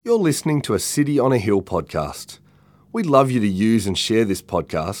You're listening to a City on a Hill podcast. We'd love you to use and share this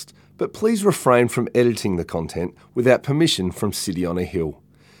podcast, but please refrain from editing the content without permission from City on a Hill.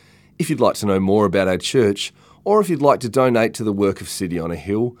 If you'd like to know more about our church, or if you'd like to donate to the work of City on a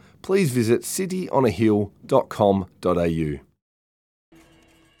Hill, please visit cityonahill.com.au.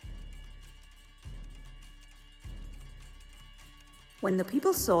 When the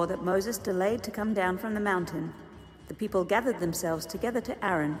people saw that Moses delayed to come down from the mountain, the people gathered themselves together to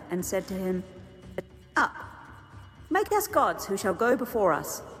Aaron and said to him, "Up, make us gods who shall go before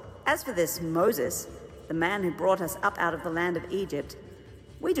us. As for this Moses, the man who brought us up out of the land of Egypt,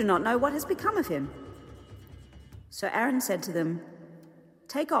 we do not know what has become of him." So Aaron said to them,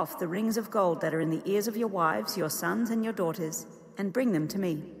 "Take off the rings of gold that are in the ears of your wives, your sons, and your daughters, and bring them to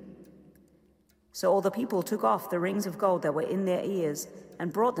me." So all the people took off the rings of gold that were in their ears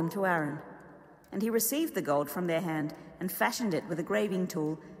and brought them to Aaron. And he received the gold from their hand and fashioned it with a graving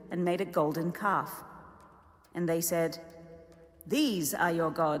tool and made a golden calf. And they said, "These are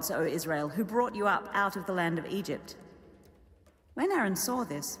your gods, O Israel, who brought you up out of the land of Egypt." When Aaron saw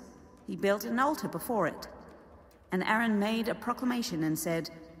this, he built an altar before it. And Aaron made a proclamation and said,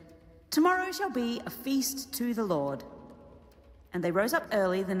 "Tomorrow shall be a feast to the Lord." And they rose up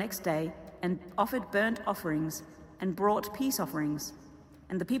early the next day and offered burnt offerings and brought peace offerings.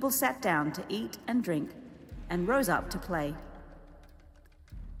 And the people sat down to eat and drink and rose up to play.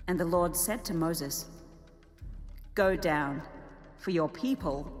 And the Lord said to Moses, "Go down, for your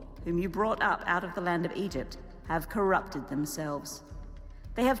people, whom you brought up out of the land of Egypt, have corrupted themselves.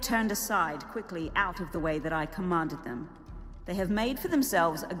 They have turned aside quickly out of the way that I commanded them. They have made for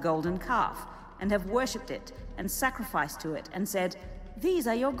themselves a golden calf and have worshipped it and sacrificed to it and said, 'These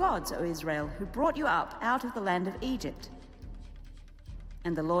are your gods, O Israel, who brought you up out of the land of Egypt.'"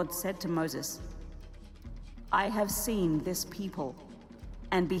 And the Lord said to Moses, "I have seen this people,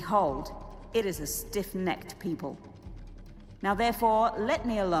 and behold, it is a stiff-necked people. Now therefore let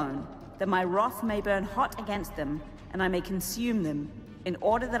me alone, that my wrath may burn hot against them, and I may consume them, in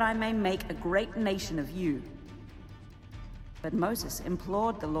order that I may make a great nation of you." But Moses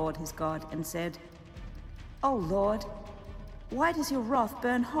implored the Lord his God and said, "O Lord, why does your wrath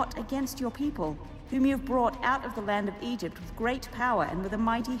burn hot against your people, whom you have brought out of the land of Egypt with great power and with a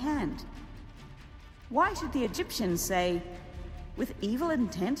mighty hand? Why should the Egyptians say, 'With evil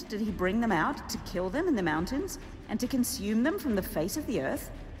intent did he bring them out to kill them in the mountains and to consume them from the face of the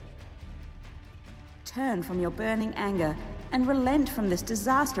earth?' Turn from your burning anger and relent from this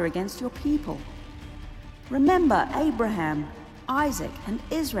disaster against your people. Remember Abraham, Isaac, and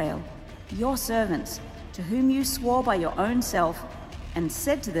Israel, your servants, to whom you swore by your own self and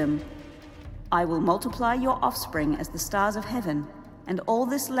said to them, 'I will multiply your offspring as the stars of heaven, and all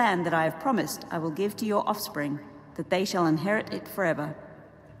this land that I have promised I will give to your offspring, that they shall inherit it forever.'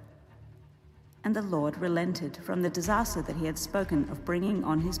 And the Lord relented from the disaster that he had spoken of bringing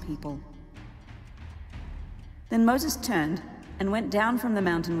on his people. Then Moses turned and went down from the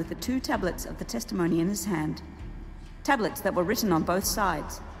mountain with the 2 tablets of the testimony in his hand, tablets that were written on both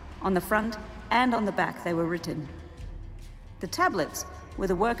sides, on the front and on the back they were written. The tablets were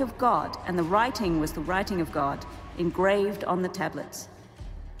the work of God, and the writing was the writing of God, engraved on the tablets.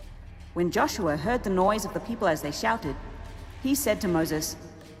 When Joshua heard the noise of the people as they shouted, he said to Moses,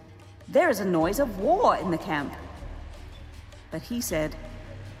 "There is a noise of war in the camp." But he said,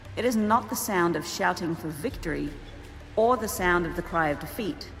 "It is not the sound of shouting for victory, or the sound of the cry of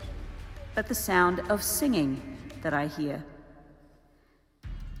defeat, but the sound of singing that I hear."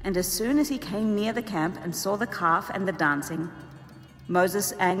 And as soon as he came near the camp and saw the calf and the dancing,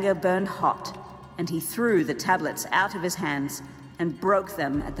 Moses' anger burned hot, and he threw the tablets out of his hands and broke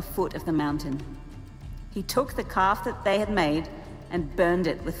them at the foot of the mountain. He took the calf that they had made and burned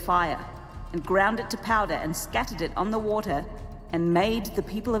it with fire, and ground it to powder and scattered it on the water, and made the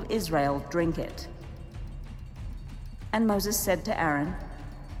people of Israel drink it. And Moses said to Aaron,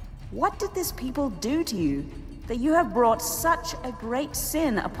 "What did this people do to you, that you have brought such a great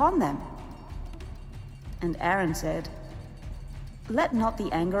sin upon them?" And Aaron said, "Let not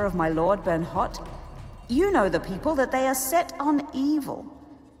the anger of my Lord burn hot. You know the people, that they are set on evil.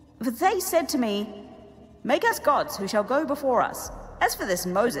 For they said to me, 'Make us gods who shall go before us. As for this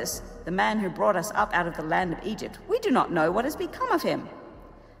Moses, the man who brought us up out of the land of Egypt, we do not know what has become of him.'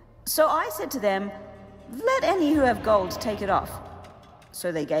 So I said to them, 'Let any who have gold take it off.'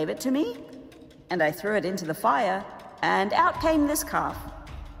 So they gave it to me, and I threw it into the fire, and out came this calf."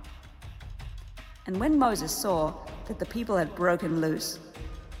 And when Moses saw that the people had broken loose,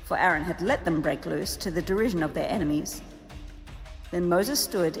 for Aaron had let them break loose to the derision of their enemies, then Moses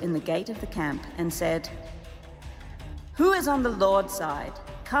stood in the gate of the camp and said, "Who is on the Lord's side?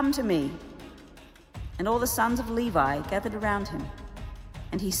 "Come to me." And all the sons of Levi gathered around him.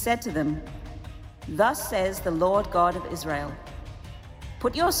 And he said to them, "Thus says the Lord God of Israel,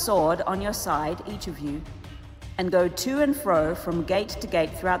 put your sword on your side, each of you, and go to and fro from gate to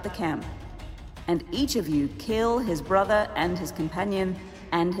gate throughout the camp, and each of you kill his brother and his companion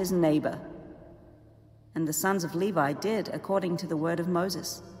and his neighbor." And the sons of Levi did according to the word of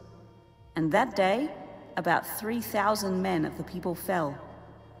Moses. And that day about 3,000 men of the people fell.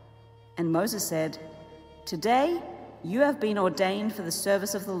 And Moses said, "Today you have been ordained for the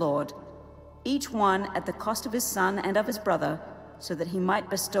service of the Lord, each one at the cost of his son and of his brother, so that he might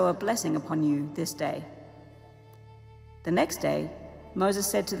bestow a blessing upon you this day." The next day Moses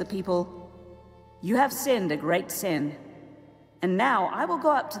said to the people, "You have sinned a great sin. And now I will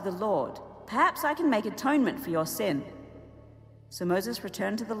go up to the Lord. Perhaps I can make atonement for your sin." So Moses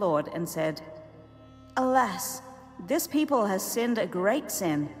returned to the Lord and said, "Alas, this people has sinned a great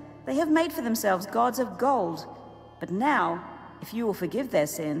sin. They have made for themselves gods of gold. But now, if you will forgive their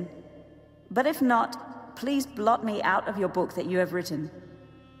sin, but if not, please blot me out of your book that you have written."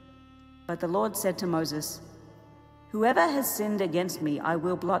 But the Lord said to Moses, "Whoever has sinned against me I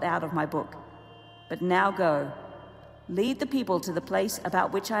will blot out of my book. But now go, lead the people to the place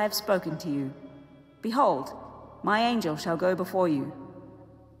about which I have spoken to you. Behold, my angel shall go before you.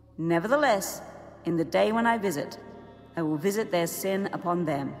 Nevertheless, in the day when I visit, I will visit their sin upon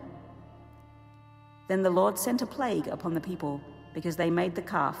them." Then the Lord sent a plague upon the people because they made the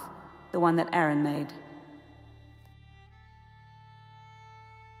calf, the one that Aaron made.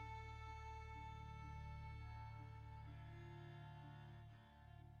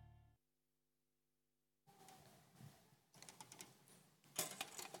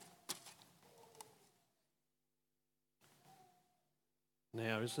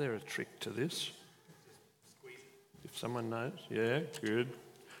 Now, is there a trick to this? If someone knows? Yeah, good.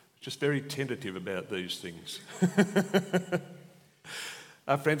 Just very tentative about these things.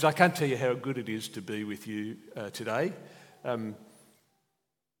 Friends, I can't tell you how good it is to be with you today.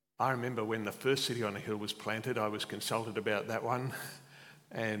 I remember when the first City on a Hill was planted, I was consulted about that one.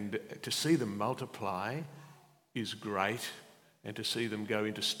 And to see them multiply is great, and to see them go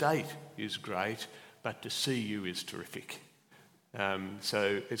interstate is great, but to see you is terrific.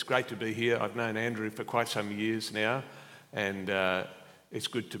 So it's great to be here. I've known Andrew for quite some years now, and it's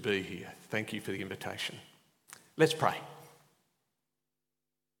good to be here. Thank you for the invitation. Let's pray.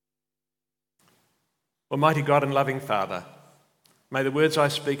 Almighty God and loving Father, may the words I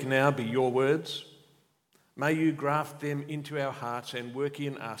speak now be your words. May you graft them into our hearts and work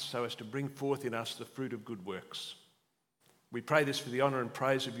in us so as to bring forth in us the fruit of good works. We pray this for the honour and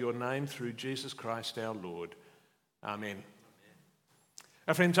praise of your name through Jesus Christ our Lord. Amen.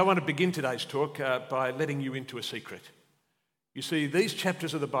 Our friends, I want to begin today's talk by letting you into a secret. You see, these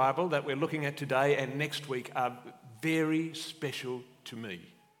chapters of the Bible that we're looking at today and next week are very special to me.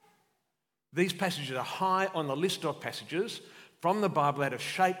 These passages are high on the list of passages from the Bible that have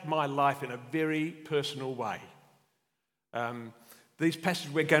shaped my life in a very personal way. These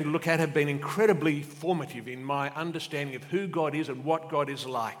passages we're going to look at have been incredibly formative in my understanding of who God is and what God is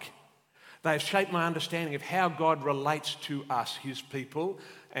like. They have shaped my understanding of how God relates to us, his people,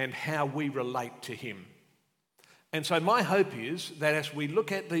 and how we relate to him. And so my hope is that as we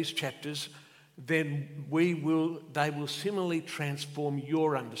look at these chapters, then they will similarly transform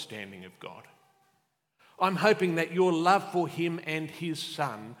your understanding of God. I'm hoping that your love for him and his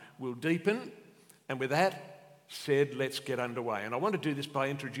son will deepen. And with that said, let's get underway. And I want to do this by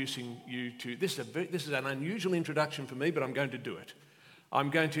introducing you to, this is an unusual introduction for me, but I'm going to do it. I'm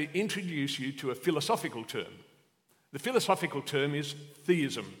going to introduce you to a philosophical term. The philosophical term is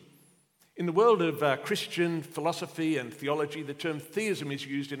theism. In the world of Christian philosophy and theology, the term theism is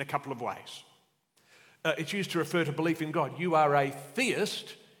used in a couple of ways. It's used to refer to belief in God. You are a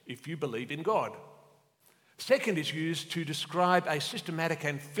theist if you believe in God. Second is used to describe a systematic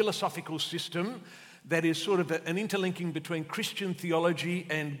and philosophical system that is sort of an interlinking between Christian theology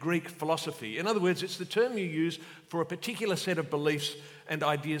and Greek philosophy. In other words, it's the term you use for a particular set of beliefs and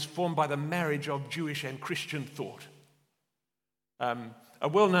ideas formed by the marriage of Jewish and Christian thought. A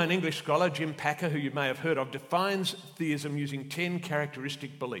well-known English scholar, Jim Packer, who you may have heard of, defines theism using 10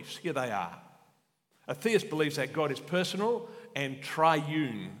 characteristic beliefs. Here they are. A theist believes that God is personal and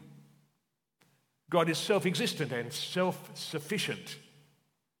triune. God is self-existent and self-sufficient.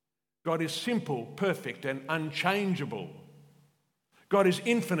 God is simple, perfect, and unchangeable. God is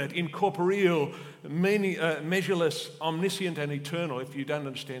infinite, incorporeal, measureless, omniscient, and eternal. If you don't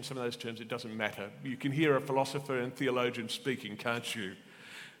understand some of those terms, it doesn't matter. You can hear a philosopher and theologian speaking, can't you?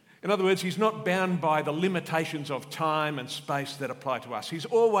 In other words, he's not bound by the limitations of time and space that apply to us. He's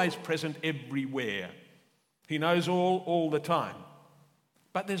always present everywhere. He knows all the time.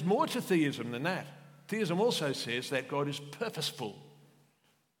 But there's more to theism than that. Theism also says that God is purposeful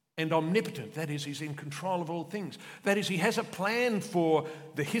and omnipotent. That is, he's in control of all things. That is, he has a plan for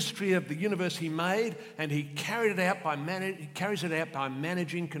the history of the universe he made, and he carries it out by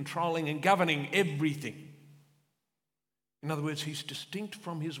managing, controlling, and governing everything. In other words, he's distinct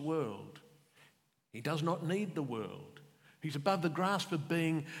from his world. He does not need the world. He's above the grasp of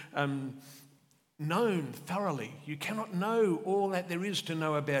being known thoroughly. You cannot know all that there is to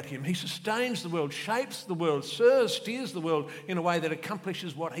know about him. He sustains the world, shapes the world, steers the world in a way that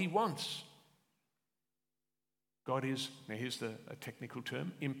accomplishes what he wants. God is, now here's a technical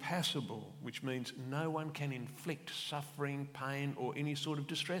term, impassible, which means no one can inflict suffering, pain, or any sort of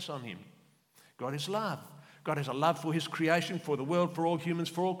distress on him. God is love. God has a love for his creation, for the world, for all humans,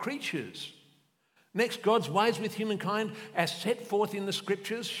 for all creatures. Next, God's ways with humankind, as set forth in the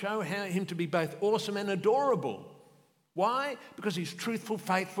scriptures, show him to be both awesome and adorable. Why? Because he's truthful,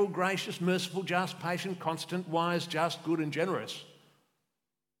 faithful, gracious, merciful, just, patient, constant, wise, just, good, and generous.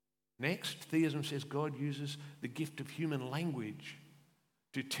 Next, theism says God uses the gift of human language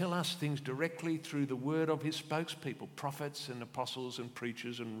to tell us things directly through the word of his spokespeople, prophets and apostles and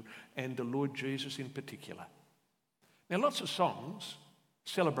preachers and the Lord Jesus in particular. Now, lots of songs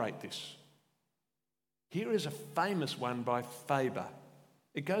celebrate this. Here is a famous one by Faber.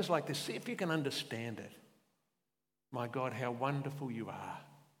 It goes like this. See if you can understand it. My God, how wonderful you are.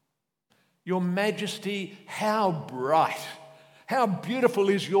 Your majesty, how bright. How beautiful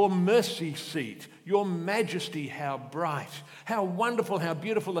is your mercy seat. Your majesty, how bright. How wonderful, how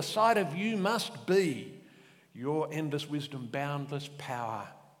beautiful the sight of you must be. Your endless wisdom, boundless power,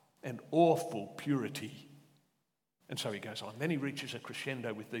 and awful purity. And so he goes on. Then he reaches a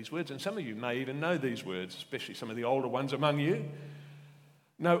crescendo with these words, and some of you may even know these words, especially some of the older ones among you.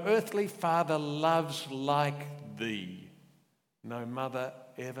 No earthly father loves like thee, no mother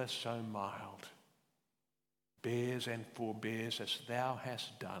ever so mild. Bears and forbears as thou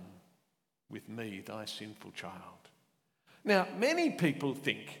hast done with me, thy sinful child. Now, many people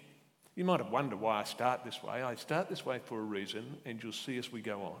think, you might have wondered why I start this way. I start this way for a reason, and you'll see as we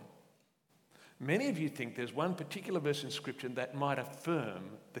go on. Many of you think there's one particular verse in Scripture that might affirm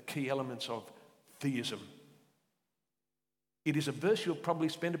the key elements of theism. It is a verse you'll probably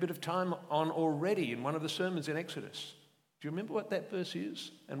spend a bit of time on already in one of the sermons in Exodus. Do you remember what that verse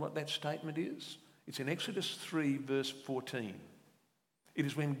is and what that statement is? It's in Exodus 3, verse 14. It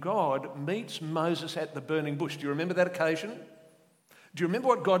is when God meets Moses at the burning bush. Do you remember that occasion? Do you remember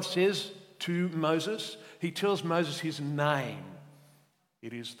what God says to Moses? He tells Moses his name.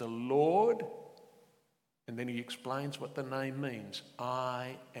 It is the Lord, and then he explains what the name means.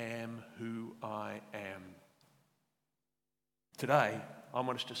 I am who I am. Today, I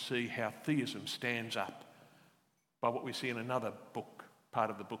want us to see how theism stands up by what we see in another book,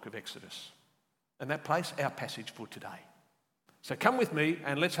 part of the book of Exodus. And that place, our passage for today. So come with me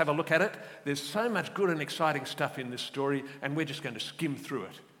and let's have a look at it. There's so much good and exciting stuff in this story, and we're just going to skim through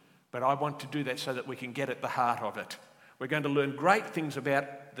it. But I want to do that so that we can get at the heart of it. We're going to learn great things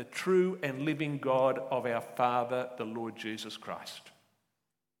about the true and living God of our Father, the Lord Jesus Christ.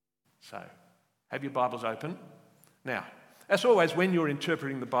 So, have your Bibles open. Now, as always, when you're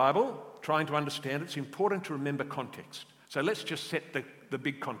interpreting the Bible, trying to understand it, it's important to remember context. So let's just set the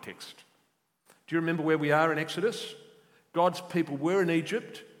big context. Do you remember where we are in Exodus? God's people were in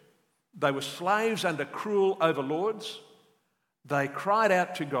Egypt. They were slaves under cruel overlords. They cried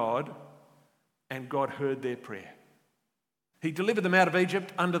out to God, and God heard their prayer. He delivered them out of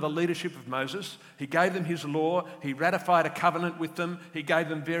Egypt under the leadership of Moses. He gave them his law. He ratified a covenant with them. He gave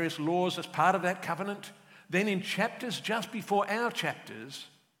them various laws as part of that covenant. Then in chapters just before our chapters,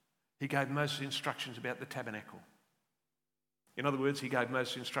 he gave Moses instructions about the tabernacle. In other words, he gave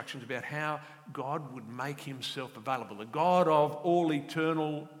Moses instructions about how God would make himself available. The God of all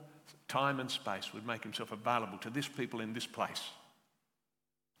eternal time and space would make himself available to this people in this place.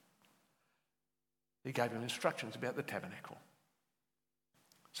 He gave them instructions about the tabernacle.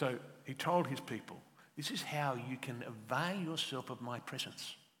 So he told his people, this is how you can avail yourself of my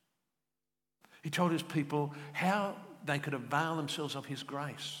presence. He told his people how they could avail themselves of his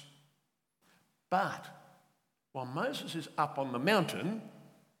grace. But while Moses is up on the mountain,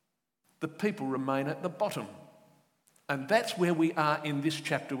 the people remain at the bottom. And that's where we are in this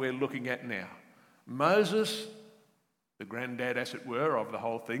chapter we're looking at now. Moses, the granddad, as it were, of the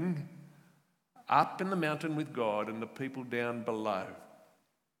whole thing, up in the mountain with God and the people down below.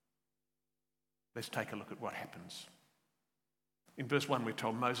 Let's take a look at what happens. In verse 1 we're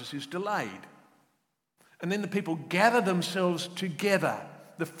told Moses is delayed. And then the people gather themselves together.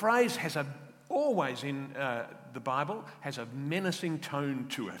 The phrase always in the Bible has a menacing tone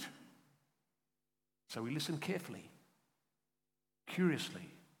to it. So we listen carefully, curiously,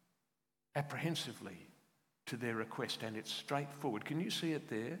 apprehensively to their request, and it's straightforward. Can you see it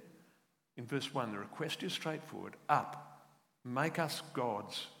there? In verse 1, the request is straightforward. Up, make us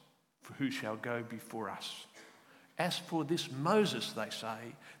gods, for who shall go before us. As for this Moses, they say,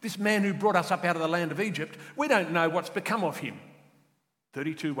 this man who brought us up out of the land of Egypt, we don't know what's become of him.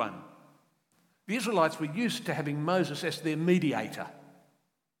 32:1. The Israelites were used to having Moses as their mediator.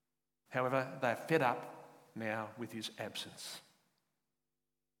 However, they're fed up now with his absence.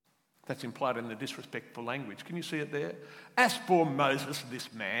 That's implied in the disrespectful language. Can you see it there? As for Moses,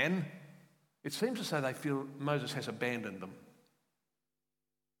 this man, it seems as though they feel Moses has abandoned them.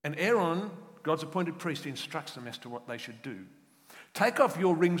 And Aaron, God's appointed priest, instructs them as to what they should do. Take off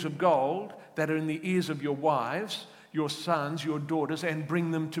your rings of gold that are in the ears of your wives, your sons, your daughters, and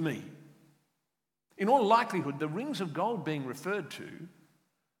bring them to me. In all likelihood, the rings of gold being referred to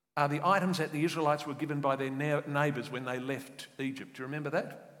are the items that the Israelites were given by their neighbours when they left Egypt. Do you remember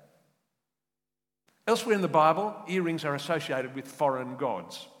that? Elsewhere in the Bible, earrings are associated with foreign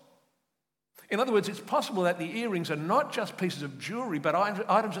gods. In other words, it's possible that the earrings are not just pieces of jewellery, but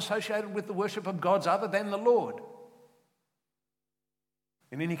items associated with the worship of gods other than the Lord.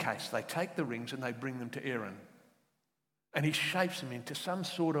 In any case, they take the rings and they bring them to Aaron. And he shapes them into some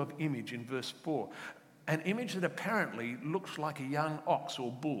sort of image in verse 4. An image that apparently looks like a young ox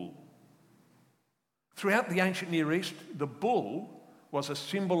or bull. Throughout the ancient Near East, the bull was a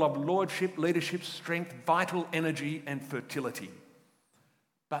symbol of lordship, leadership, strength, vital energy and fertility.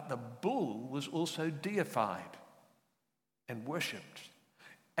 But the bull was also deified and worshipped.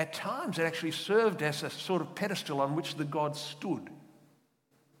 At times it actually served as a sort of pedestal on which the god stood.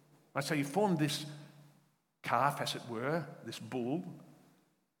 Right, so you formed this calf, as it were, this bull,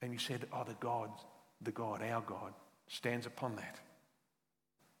 and you said, oh, the God, our God, stands upon that.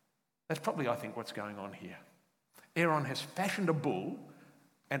 That's probably, I think, what's going on here. Aaron has fashioned a bull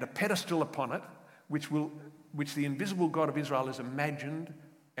and a pedestal upon it, which the invisible God of Israel is imagined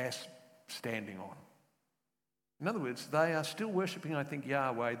as standing on. In other words, they are still worshipping, I think,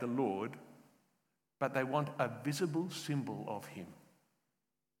 Yahweh, the Lord, but they want a visible symbol of him.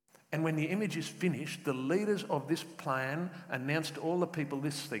 And when the image is finished, the leaders of this plan announce to all the people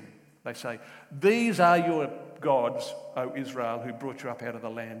this thing. They say, these are your gods, O Israel, who brought you up out of the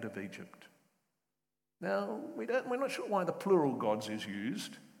land of Egypt. Now, we're not sure why the plural gods is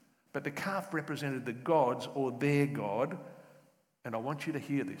used, but the calf represented the gods or their God, and I want you to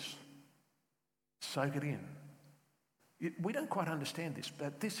hear this. Soak it in. We don't quite understand this,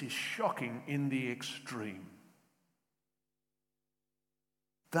 but this is shocking in the extreme.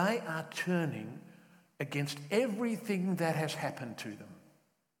 They are turning against everything that has happened to them.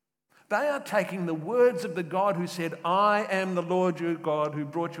 They are taking the words of the God who said, I am the Lord your God who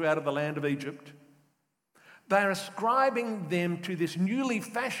brought you out of the land of Egypt. They are ascribing them to this newly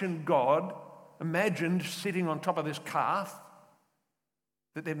fashioned God, imagined sitting on top of this calf,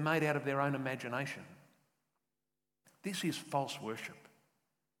 that they've made out of their own imagination. This is false worship.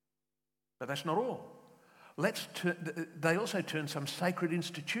 But that's not all. They also turn some sacred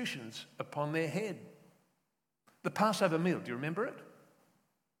institutions upon their head. The Passover meal, do you remember it?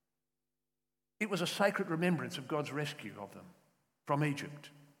 It was a sacred remembrance of God's rescue of them from Egypt.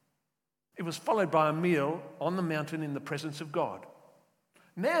 It was followed by a meal on the mountain in the presence of God.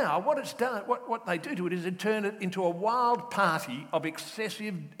 Now, what they do to it is they turn it into a wild party of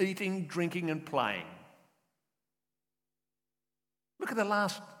excessive eating, drinking and playing. Look at the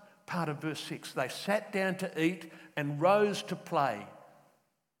last part of verse 6. They sat down to eat and rose to play.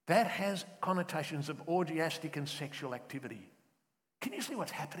 That has connotations of orgiastic and sexual activity. Can you see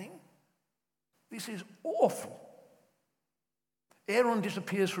what's happening? This is awful. Aaron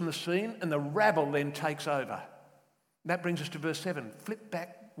disappears from the scene and the rabble then takes over. That brings us to verse 7.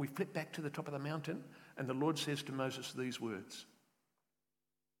 We flip back to the top of the mountain and the Lord says to Moses these words.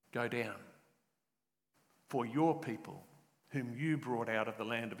 Go down, for your people, whom you brought out of the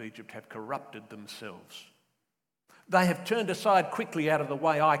land of Egypt, have corrupted themselves. They have turned aside quickly out of the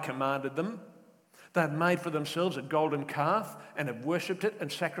way I commanded them. They have made for themselves a golden calf and have worshipped it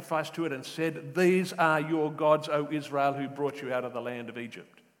and sacrificed to it and said, these are your gods, O Israel, who brought you out of the land of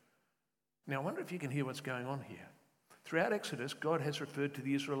Egypt. Now, I wonder if you can hear what's going on here. Throughout Exodus, God has referred to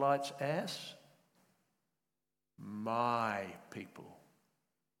the Israelites as my people.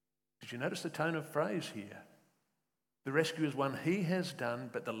 Did you notice the tone of phrase here? The rescue is one he has done,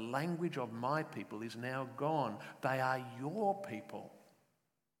 but the language of my people is now gone. They are your people.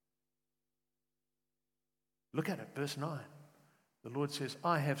 Look at it, verse 9. The Lord says,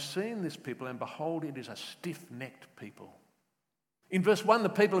 I have seen this people, and behold, it is a stiff-necked people. In verse 1, the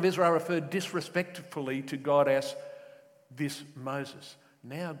people of Israel referred disrespectfully to God as this Moses.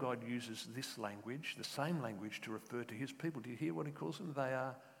 Now God uses this language, the same language, to refer to his people. Do you hear what he calls them? They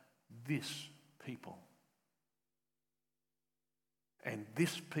are this people. And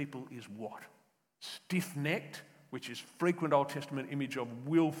this people is what? Stiff-necked, which is frequent Old Testament image of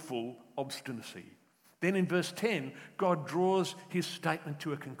willful obstinacy. Then in verse 10, God draws his statement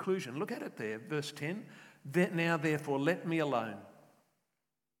to a conclusion. Look at it there, verse 10. Now therefore let me alone,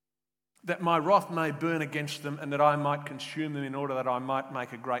 that my wrath may burn against them and that I might consume them in order that I might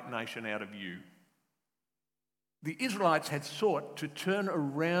make a great nation out of you. The Israelites had sought to turn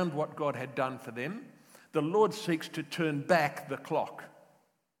around what God had done for them. The Lord seeks to turn back the clock.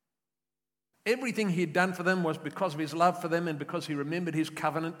 Everything he had done for them was because of his love for them and because he remembered his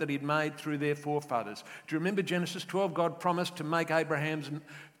covenant that he'd made through their forefathers. Do you remember Genesis 12? God promised to make Abraham's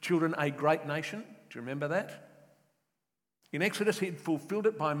children a great nation. Do you remember that? In Exodus, he had fulfilled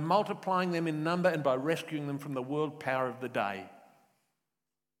it by multiplying them in number and by rescuing them from the world power of the day.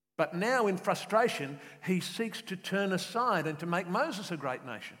 But now, in frustration, he seeks to turn aside and to make Moses a great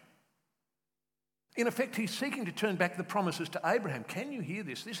nation. In effect, he's seeking to turn back the promises to Abraham. Can you hear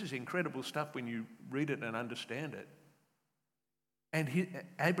this? This is incredible stuff when you read it and understand it. And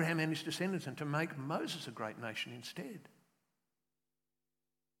Abraham and his descendants, and to make Moses a great nation instead.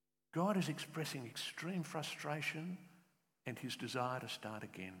 God is expressing extreme frustration and his desire to start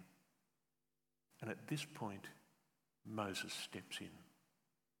again. And at this point, Moses steps in.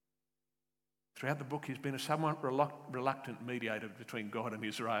 Throughout the book, he's been a somewhat reluctant mediator between God and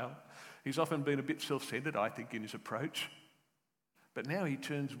Israel. He's often been a bit self-centered, I think, in his approach. But now he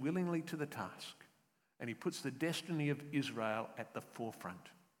turns willingly to the task, and he puts the destiny of Israel at the forefront.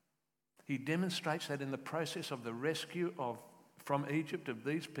 He demonstrates that in the process of the rescue from Egypt of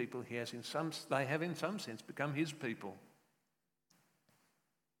these people, they have in some sense become his people.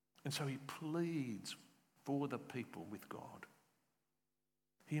 And so he pleads for the people with God.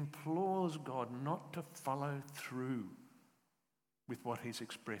 He implores God not to follow through with what he's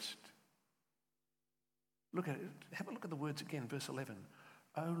expressed. Look at it. Have a look at the words again, verse 11.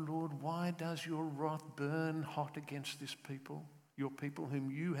 Oh Lord, why does your wrath burn hot against this people, your people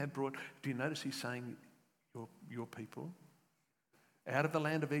whom you have brought? Do you notice he's saying your people? Out of the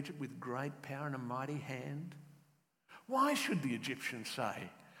land of Egypt with great power and a mighty hand. Why should the Egyptians say,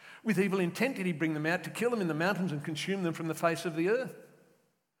 with evil intent did he bring them out to kill them in the mountains and consume them from the face of the earth?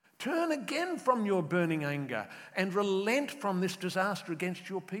 Turn again from your burning anger and relent from this disaster against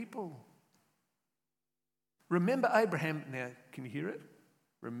your people. Remember Abraham, now can you hear it?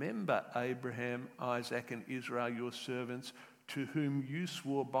 Remember Abraham, Isaac and Israel, your servants, to whom you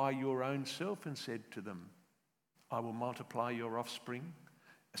swore by your own self and said to them, I will multiply your offspring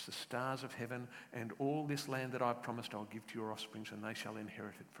as the stars of heaven, and all this land that I've promised I'll give to your offspring, and they shall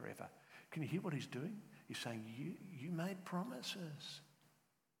inherit it forever. Can you hear what he's doing? He's saying, you made promises.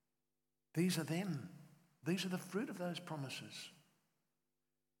 These are them. These are the fruit of those promises.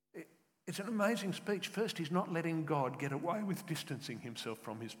 It's an amazing speech. First, he's not letting God get away with distancing himself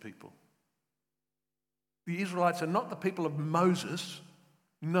from his people. The Israelites are not the people of Moses.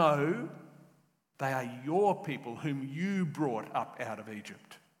 No, they are your people whom you brought up out of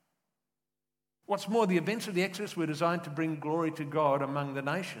Egypt. What's more, the events of the Exodus were designed to bring glory to God among the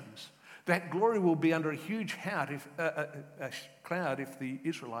nations. That glory will be under a huge cloud if the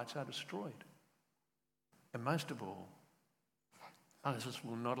Israelites are destroyed. And most of all, Moses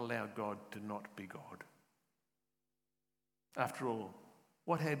will not allow God to not be God. After all,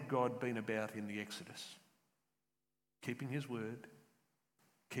 what had God been about in the Exodus? Keeping his word,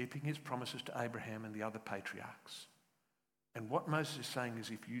 keeping his promises to Abraham and the other patriarchs. And what Moses is saying is,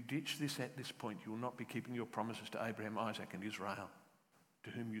 if you ditch this at this point, you will not be keeping your promises to Abraham, Isaac and Israel, to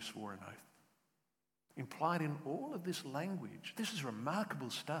whom you swore an oath. Implied in all of this language, this is remarkable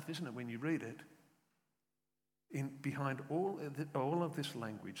stuff, isn't it, when you read it? Behind all of this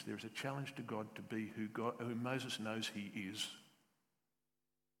language, there is a challenge to God to be who Moses knows he is.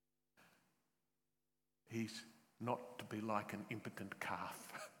 He's not to be like an impotent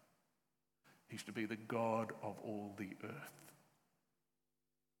calf. He's to be the God of all the earth.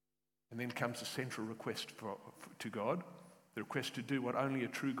 And then comes the central request to God, the request to do what only a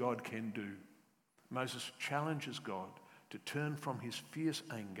true God can do. Moses challenges God to turn from his fierce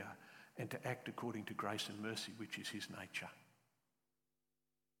anger and to act according to grace and mercy, which is his nature.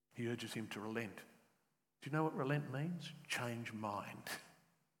 He urges him to relent Do you know what relent means? Change mind.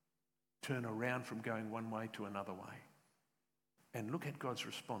 Turn around from going one way to another way. And look at God's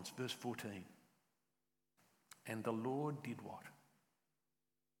response, verse 14. And the Lord did what?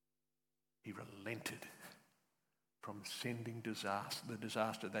 He relented from sending disaster, the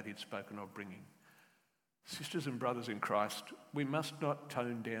disaster that he'd spoken of bringing. Sisters and brothers in Christ, we must not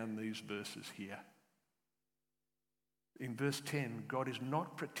tone down these verses here. In verse 10, God is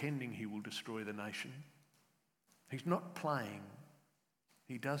not pretending he will destroy the nation. He's not playing.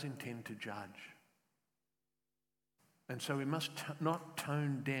 He does intend to judge. And so we must not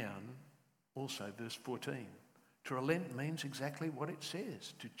tone down also verse 14. To relent means exactly what it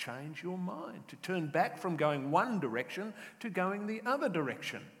says, to change your mind, to turn back from going one direction to going the other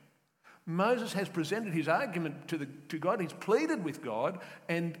direction. Moses has presented his argument to God, he's pleaded with God,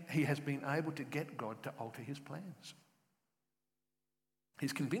 and he has been able to get God to alter his plans.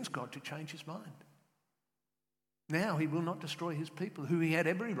 He's convinced God to change his mind. Now he will not destroy his people, who he had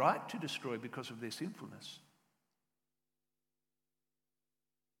every right to destroy because of their sinfulness.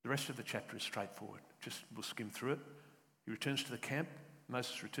 The rest of the chapter is straightforward. We'll skim through it. He returns to the camp.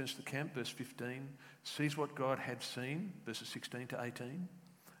 Moses returns to the camp, verse 15, sees what God had seen, verses 16 to 18,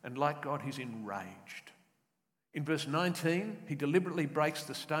 and like God, he's enraged. In verse 19, he deliberately breaks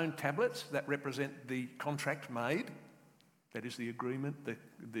the stone tablets that represent the contract made. That is the agreement,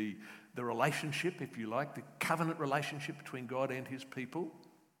 the relationship, if you like, the covenant relationship between God and his people.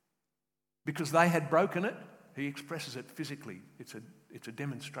 Because they had broken it, he expresses it physically. It's a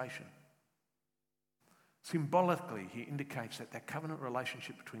demonstration. Symbolically, he indicates that covenant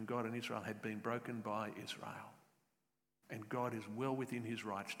relationship between God and Israel had been broken by Israel. And God is well within his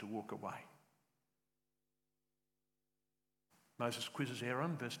rights to walk away. Moses quizzes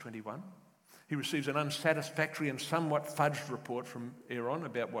Aaron, verse 21. He receives an unsatisfactory and somewhat fudged report from Aaron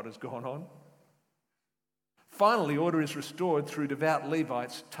about what has gone on. Finally, order is restored through devout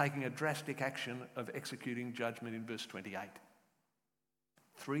Levites taking a drastic action of executing judgment in verse 28.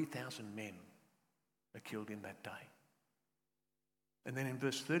 3,000 men are killed in that day. And then in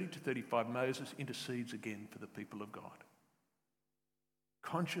verse 30 to 35, Moses intercedes again for the people of God.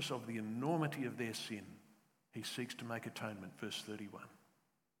 Conscious of the enormity of their sin, he seeks to make atonement, verse 31.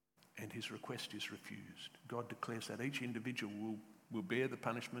 And his request is refused. God declares that each individual will bear the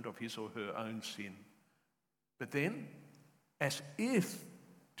punishment of his or her own sin. But then, as if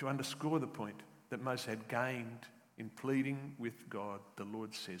to underscore the point that Moses had gained in pleading with God, the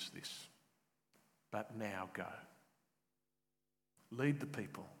Lord says this, "But now go. Lead the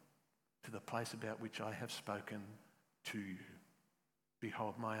people to the place about which I have spoken to you.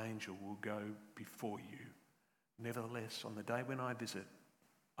 Behold, my angel will go before you. Nevertheless, on the day when I visit,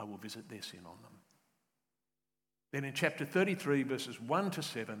 I will visit their sin on them." Then in chapter 33, verses 1 to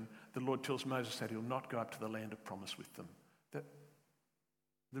 7, the Lord tells Moses that he'll not go up to the land of promise with them. That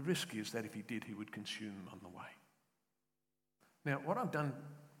the risk is that if he did, he would consume them on the way. Now, what I've done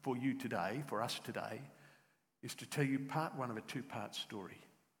for you today, for us today, is to tell you part one of a two-part story.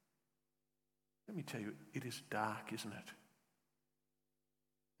 Let me tell you, it is dark, isn't it?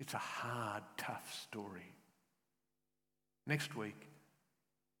 It's a hard, tough story. Next week,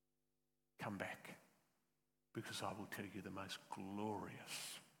 come back, because I will tell you the most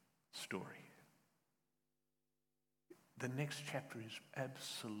glorious story. The next chapter is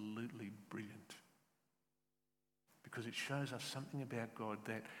absolutely brilliant because it shows us something about God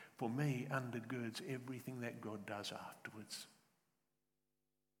that, for me, undergirds everything that God does afterwards.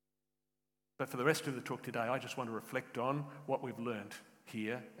 But for the rest of the talk today, I just want to reflect on what we've learned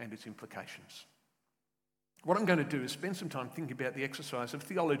here and its implications. What I'm going to do is spend some time thinking about the exercise of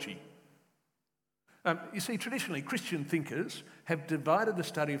theology. You see, traditionally, Christian thinkers have divided the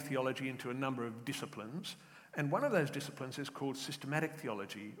study of theology into a number of disciplines, and one of those disciplines is called systematic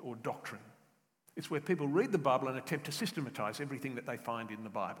theology or doctrine. It's where people read the Bible and attempt to systematize everything that they find in the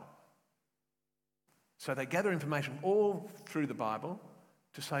Bible. So they gather information all through the Bible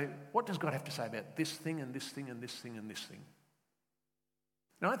to say, what does God have to say about this thing and this thing and this thing and this thing?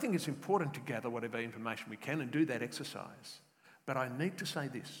 Now, I think it's important to gather whatever information we can and do that exercise, but I need to say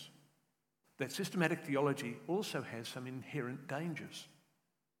this, that systematic theology also has some inherent dangers.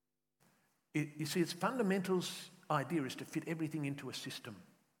 You see, its fundamental idea is to fit everything into a system.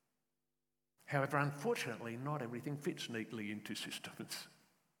 However, unfortunately, not everything fits neatly into systems.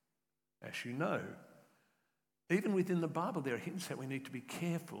 As you know, even within the Bible, there are hints that we need to be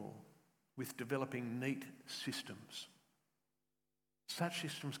careful with developing neat systems. Such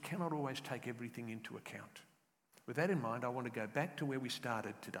systems cannot always take everything into account. With that in mind, I want to go back to where we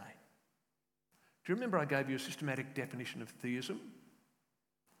started today. Do you remember I gave you a systematic definition of theism?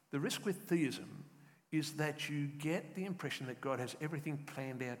 The risk with theism is that you get the impression that God has everything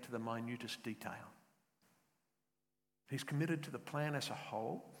planned out to the minutest detail. He's committed to the plan as a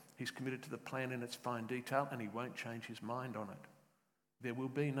whole. He's committed to the plan in its fine detail, and he won't change his mind on it. There will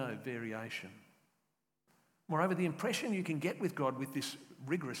be no variation. Moreover, the impression you can get with God with this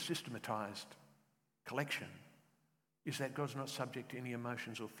rigorous, systematized collection is that God's not subject to any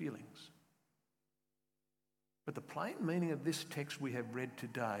emotions or feelings. But the plain meaning of this text we have read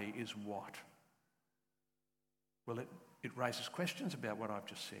today is what? Well, it raises questions about what I've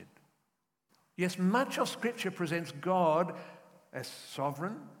just said. Yes, much of Scripture presents God as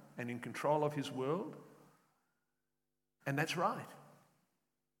sovereign and in control of his world, and that's right.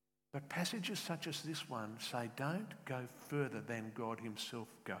 But passages such as this one say, don't go further than God himself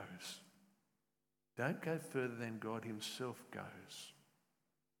goes. Don't go further than God himself goes.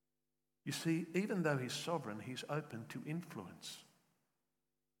 You see, even though he's sovereign, he's open to influence.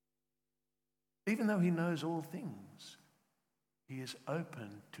 Even though he knows all things, he is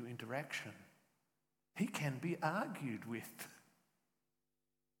open to interaction. He can be argued with.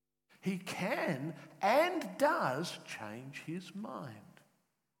 He can and does change his mind.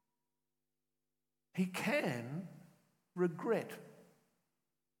 He can regret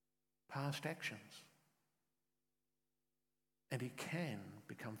past actions. And he can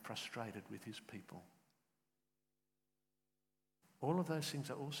become frustrated with his people. All of those things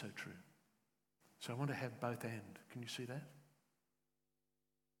are also true. So I want to have both and. Can you see that?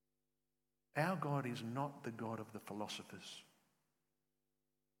 Our God is not the God of the philosophers.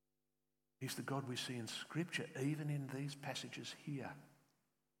 He's the God we see in Scripture, even in these passages here.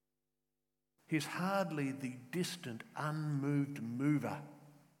 He's hardly the distant, unmoved mover.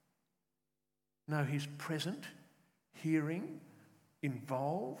 No, he's present, hearing,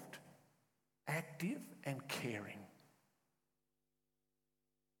 involved, active, and caring.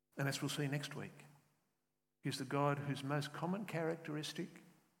 And as we'll see next week, he's the God whose most common characteristic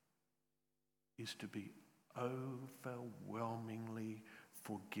is to be overwhelmingly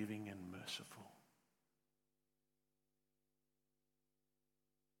forgiving and merciful.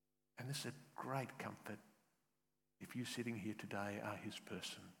 And this is a great comfort if you sitting here today are his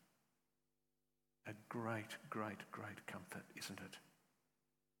person. A great, great, great comfort, isn't it?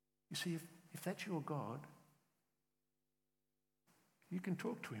 You see, if that's your God, you can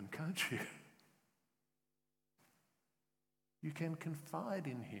talk to him, can't you? You can confide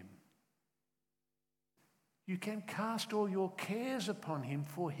in him. You can cast all your cares upon him,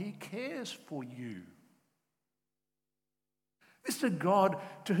 for he cares for you. This is a God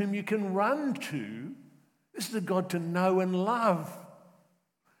to whom you can run to. This is a God to know and love.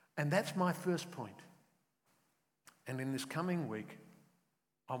 And that's my first point. And in this coming week,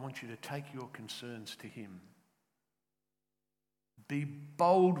 I want you to take your concerns to him. Be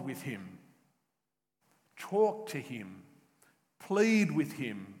bold with him. Talk to him. Plead with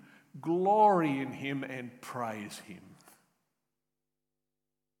him. Glory in him and praise him.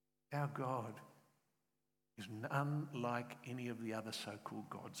 Our God is unlike any of the other so-called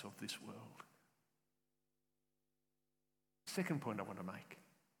gods of this world. Second point I want to make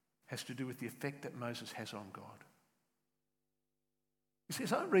has to do with the effect that Moses has on God. You see,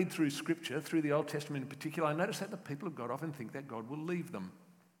 as I read through Scripture, through the Old Testament in particular, I notice that the people of God often think that God will leave them.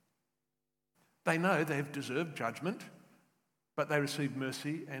 They know they've deserved judgment, but they receive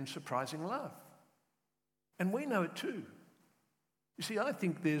mercy and surprising love. And we know it too. You see, I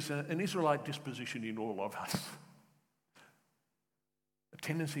think there's an Israelite disposition in all of us. A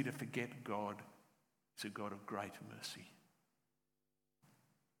tendency to forget God is a God of great mercy.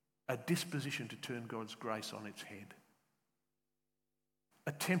 A disposition to turn God's grace on its head.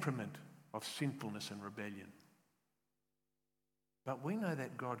 A temperament of sinfulness and rebellion. But we know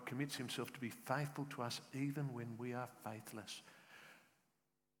that God commits himself to be faithful to us even when we are faithless.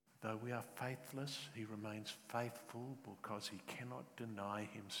 Though we are faithless, he remains faithful because he cannot deny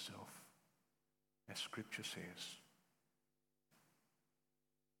himself, as Scripture says.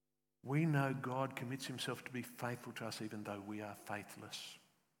 We know God commits himself to be faithful to us even though we are faithless.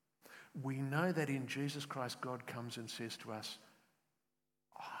 We know that in Jesus Christ, God comes and says to us,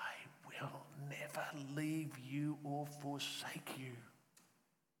 I will never leave you or forsake you.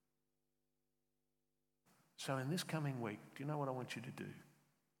 So in this coming week, do you know what I want you to do?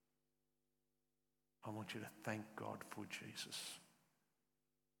 I want you to thank God for Jesus.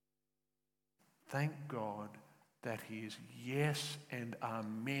 Thank God that he is yes and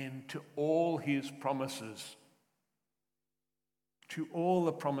amen to all his promises. To all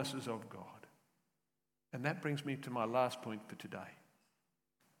the promises of God. And that brings me to my last point for today.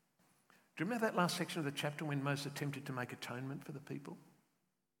 Do you remember that last section of the chapter when Moses attempted to make atonement for the people?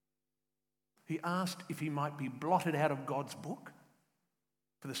 He asked if he might be blotted out of God's book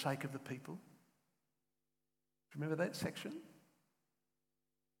for the sake of the people. Remember that section?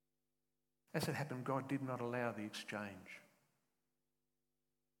 As it happened, God did not allow the exchange.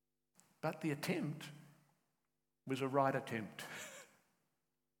 But the attempt was a right attempt.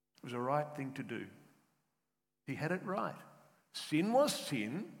 It was a right thing to do. He had it right. Sin was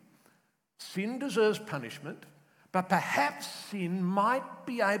sin. Sin deserves punishment. But perhaps sin might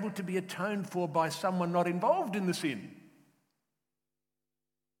be able to be atoned for by someone not involved in the sin.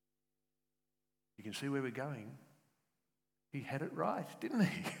 You can see where we're going. He had it right, didn't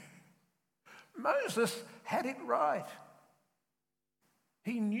he? Moses had it right.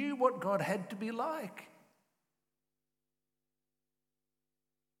 He knew what God had to be like.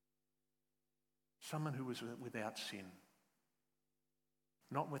 Someone who was without sin,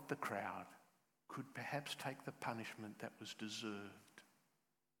 not with the crowd, could perhaps take the punishment that was deserved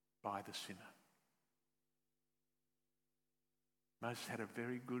by the sinner. Moses had a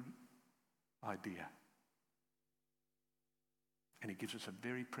very good idea. And he gives us a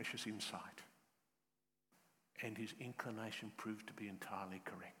very precious insight. And his inclination proved to be entirely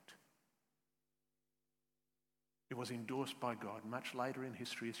correct. It was endorsed by God much later in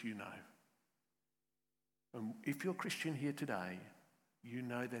history, as you know. And if you're Christian here today, you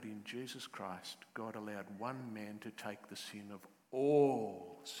know that in Jesus Christ, God allowed one man to take the sin of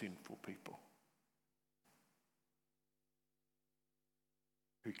all sinful people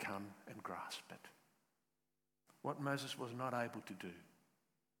who come and grasp it. What Moses was not able to do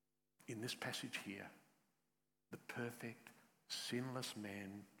in this passage here, the perfect, sinless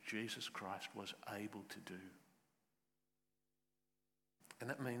man, Jesus Christ, was able to do. And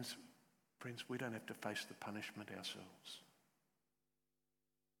that means, friends, we don't have to face the punishment ourselves.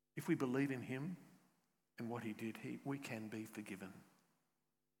 If we believe in him and what he did, we can be forgiven.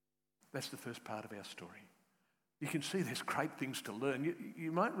 That's the first part of our story. You can see there's great things to learn.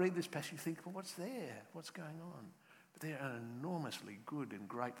 You might read this passage and think, well, what's there? What's going on? But there are enormously good and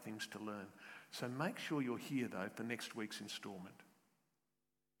great things to learn. So make sure you're here, though, for next week's instalment.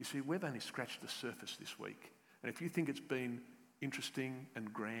 You see, we've only scratched the surface this week. And if you think it's been interesting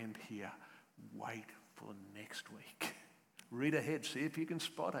and grand here, wait for next week. Read ahead, see if you can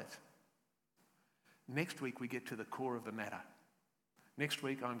spot it. Next week we get to the core of the matter. Next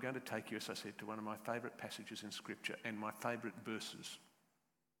week I'm going to take you, as I said, to one of my favourite passages in Scripture and my favourite verses.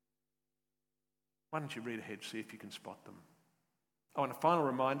 Why don't you read ahead, see if you can spot them. Oh, and a final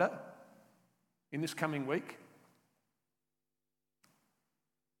reminder, in this coming week,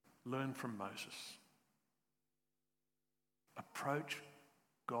 learn from Moses. Approach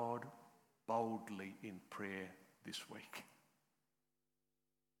God boldly in prayer this week.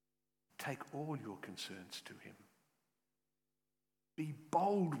 Take all your concerns to him. Be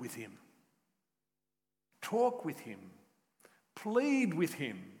bold with him. Talk with him. Plead with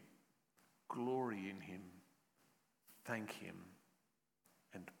him. Glory in him. Thank him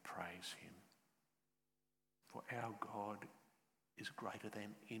and praise him. For our God is greater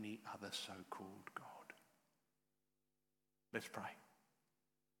than any other so-called God. Let's pray.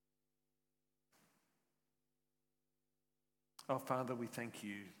 Oh, Father, we thank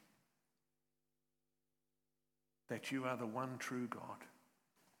you that you are the one true God.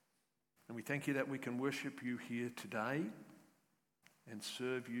 And we thank you that we can worship you here today and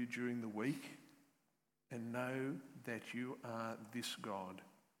serve you during the week and know that you are this God.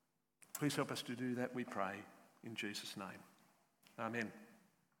 Please help us to do that, we pray, in Jesus' name. Amen.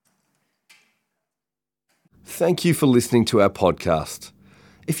 Thank you for listening to our podcast.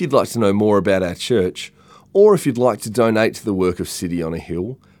 If you'd like to know more about our church, or if you'd like to donate to the work of City on a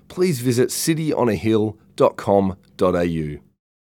Hill, please visit cityonahill.com.au.